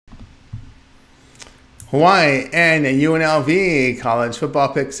Hawaii and UNLV college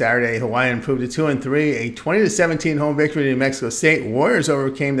football pick Saturday. Hawaii improved to 2-3, a 20-17 home victory to New Mexico State. Warriors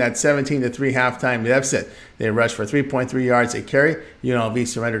overcame that 17-3 halftime deficit. They rushed for 3.3 yards a carry. UNLV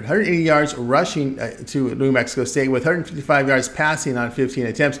surrendered 180 yards rushing to New Mexico State with 155 yards passing on 15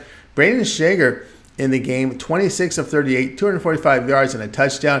 attempts. Braden Shager in the game, 26 of 38, 245 yards and a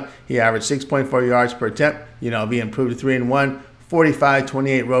touchdown. He averaged 6.4 yards per attempt. UNLV improved to 3-1.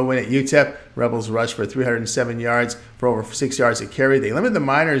 45-28 road win at UTEP. Rebels rushed for 307 yards for over 6 yards a carry. They limited the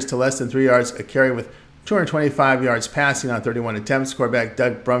Miners to less than 3 yards a carry with 225 yards passing on 31 attempts. Quarterback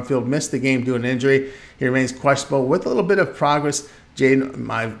Doug Brumfield missed the game due to an injury. He remains questionable with a little bit of progress. Jaden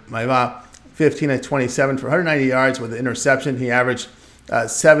Maiva, 15 of 27 for 190 yards with an interception. He averaged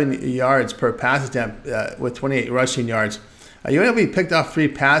 7 yards per pass attempt with 28 rushing yards. UNLV picked off 3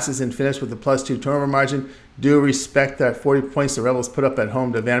 passes and finished with a +2 turnover margin. Due respect that 40 points the Rebels put up at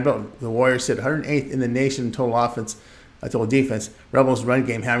home to Vanderbilt. The Warriors sit 108th in the nation in total defense. Rebels' run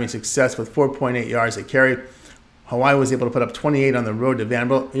game having success with 4.8 yards a carry. Hawaii was able to put up 28 on the road to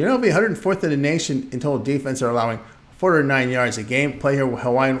Vanderbilt. UNLV 104th in the nation in total defense, are allowing 409 yards a game. Play here with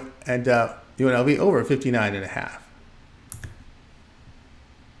Hawaii and UNLV over 59.5.